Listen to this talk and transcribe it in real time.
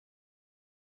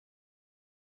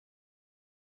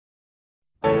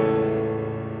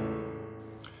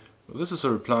This is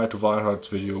a reply to Weilhardt's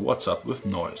video What's Up with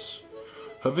Noise.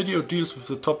 Her video deals with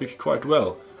the topic quite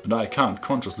well, and I can't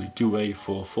consciously do a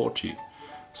 440,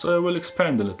 so I will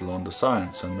expand a little on the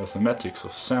science and mathematics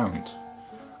of sound.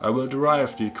 I will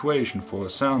derive the equation for a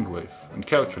sound wave and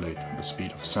calculate the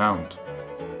speed of sound.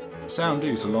 Sound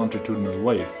is a longitudinal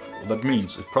wave, that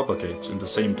means it propagates in the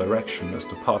same direction as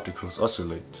the particles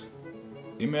oscillate.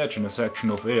 Imagine a section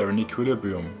of air in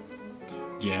equilibrium.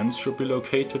 The ends should be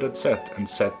located at Z and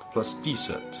Z plus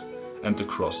dZ, and the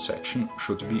cross-section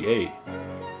should be A.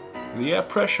 The air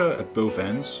pressure at both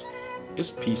ends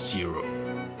is P0.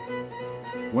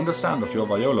 When the sound of your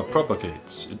viola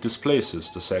propagates, it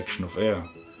displaces the section of air.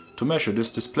 To measure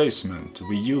this displacement,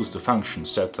 we use the function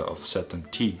zeta of Z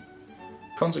and T.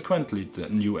 Consequently, the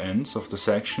new ends of the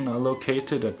section are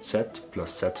located at Z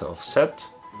plus zeta of Z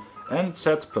and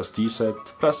Z plus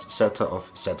dZ plus zeta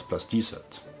of Z plus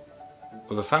dZ.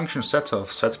 The function zeta of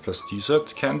Z plus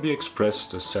dZ can be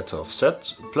expressed as zeta of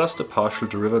Z plus the partial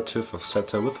derivative of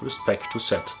zeta with respect to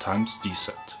Z times dZ.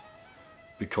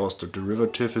 Because the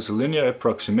derivative is a linear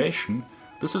approximation,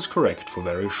 this is correct for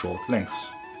very short lengths.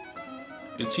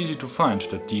 It's easy to find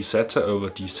that d zeta over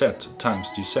dz times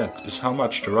dz is how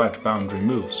much the right boundary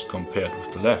moves compared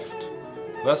with the left.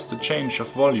 Thus the change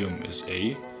of volume is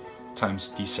A times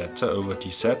d zeta over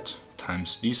dz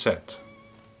times dz.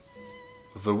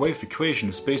 The wave equation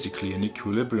is basically an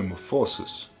equilibrium of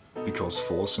forces. Because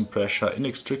force and pressure are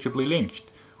inextricably linked,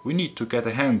 we need to get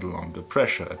a handle on the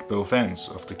pressure at both ends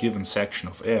of the given section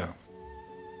of air.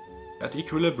 At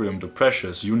equilibrium the pressure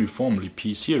is uniformly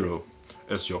P0.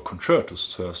 As your concerto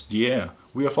serves the air,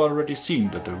 we have already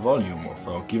seen that the volume of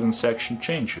our given section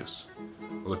changes.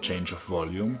 The change of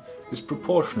volume is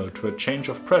proportional to a change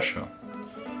of pressure.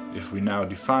 If we now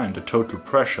define the total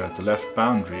pressure at the left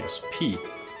boundary as P,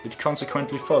 it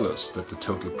consequently follows that the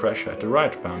total pressure at the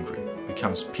right boundary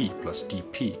becomes P plus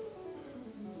dP.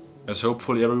 As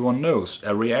hopefully everyone knows,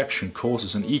 every action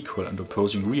causes an equal and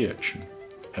opposing reaction.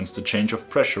 Hence the change of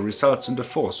pressure results in the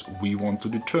force we want to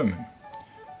determine.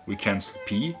 We cancel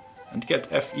P and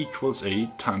get F equals A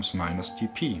times minus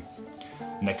dP.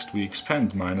 Next we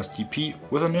expand minus dP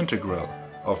with an integral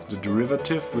of the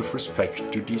derivative with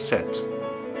respect to dz.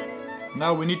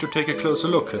 Now we need to take a closer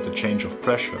look at the change of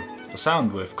pressure. A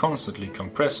sound wave constantly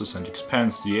compresses and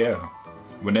expands the air.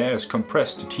 When air is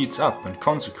compressed, it heats up and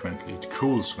consequently it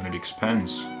cools when it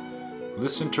expands.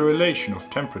 This interrelation of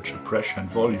temperature, pressure and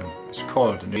volume is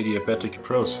called an adiabatic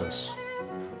process.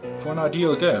 For an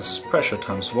ideal gas, pressure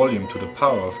times volume to the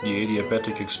power of the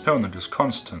adiabatic exponent is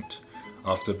constant.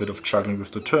 After a bit of juggling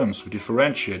with the terms, we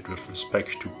differentiate with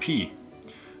respect to P.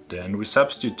 Then we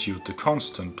substitute the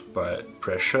constant by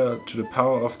pressure to the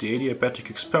power of the adiabatic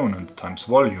exponent times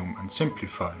volume and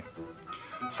simplify.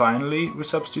 Finally, we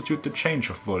substitute the change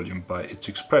of volume by its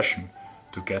expression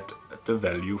to get the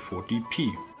value for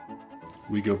dP.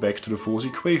 We go back to the force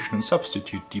equation and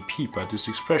substitute dP by this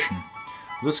expression.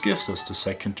 This gives us the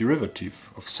second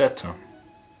derivative of zeta.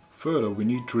 Further, we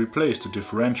need to replace the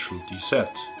differential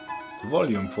dz. The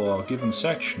volume for our given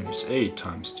section is A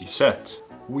times dz.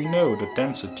 We know that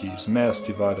density is mass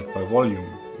divided by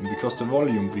volume, and because the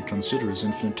volume we consider is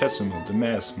infinitesimal, the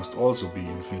mass must also be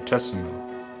infinitesimal.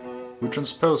 We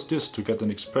transpose this to get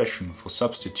an expression for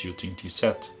substituting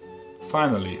dz.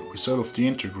 Finally, we solve the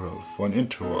integral for an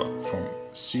interval from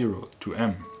 0 to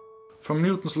m. From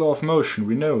Newton's law of motion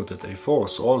we know that a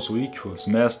force also equals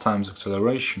mass times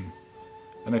acceleration.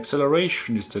 An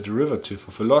acceleration is the derivative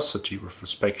of velocity with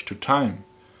respect to time,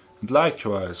 and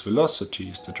likewise velocity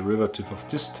is the derivative of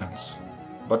distance.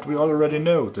 But we already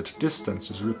know that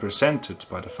distance is represented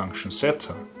by the function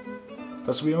zeta.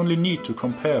 Thus we only need to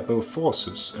compare both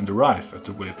forces and arrive at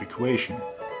the wave equation.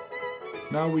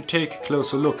 Now we take a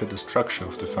closer look at the structure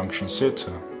of the function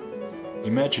zeta.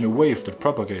 Imagine a wave that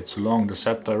propagates along the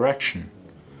z direction.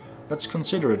 Let's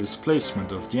consider a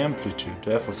displacement of the amplitude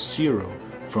f of 0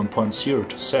 from point 0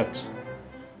 to z.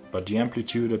 But the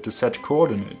amplitude at the z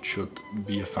coordinate should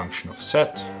be a function of z.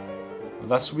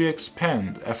 Thus we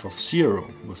expand f of 0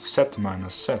 with z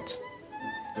minus z.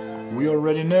 We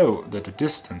already know that the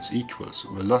distance equals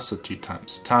velocity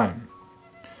times time.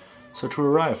 So to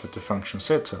arrive at the function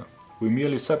zeta, we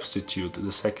merely substitute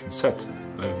the second z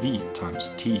by v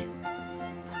times t.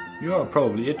 You are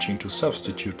probably itching to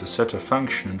substitute the zeta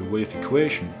function in the wave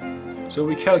equation, so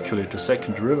we calculate the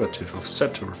second derivative of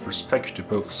zeta with respect to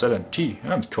both z and t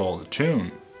and call the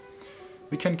tune.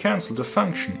 We can cancel the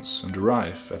functions and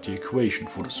arrive at the equation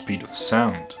for the speed of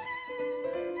sound.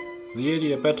 The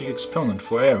adiabatic exponent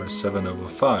for air is 7 over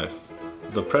 5.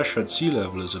 The pressure at sea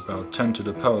level is about 10 to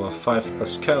the power of 5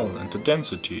 Pascal and the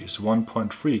density is 1.3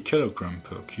 kg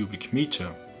per cubic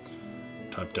meter.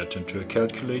 Type that into a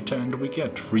calculator and we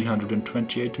get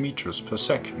 328 meters per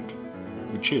second,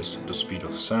 which is the speed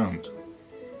of sound.